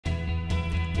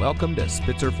Welcome to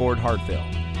Spitzer Ford Hartville,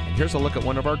 and here's a look at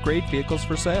one of our great vehicles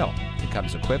for sale. It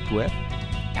comes equipped with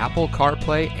Apple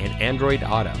CarPlay and Android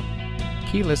Auto,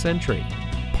 keyless entry,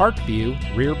 park view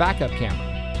rear backup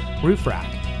camera, roof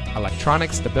rack,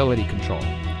 electronic stability control,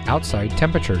 outside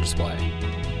temperature display,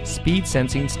 speed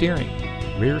sensing steering,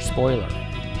 rear spoiler,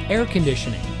 air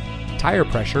conditioning, tire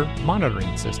pressure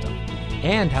monitoring system,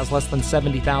 and has less than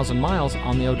 70,000 miles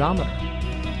on the odometer.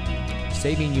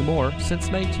 Saving you more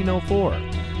since 1904.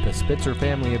 The Spitzer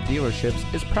family of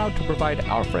dealerships is proud to provide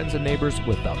our friends and neighbors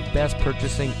with the best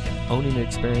purchasing and owning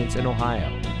experience in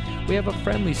Ohio. We have a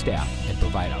friendly staff and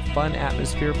provide a fun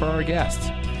atmosphere for our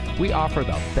guests. We offer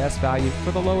the best value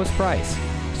for the lowest price.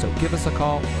 So give us a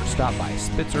call or stop by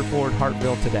Spitzer Ford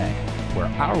Hartville today, where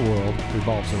our world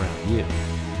revolves around you.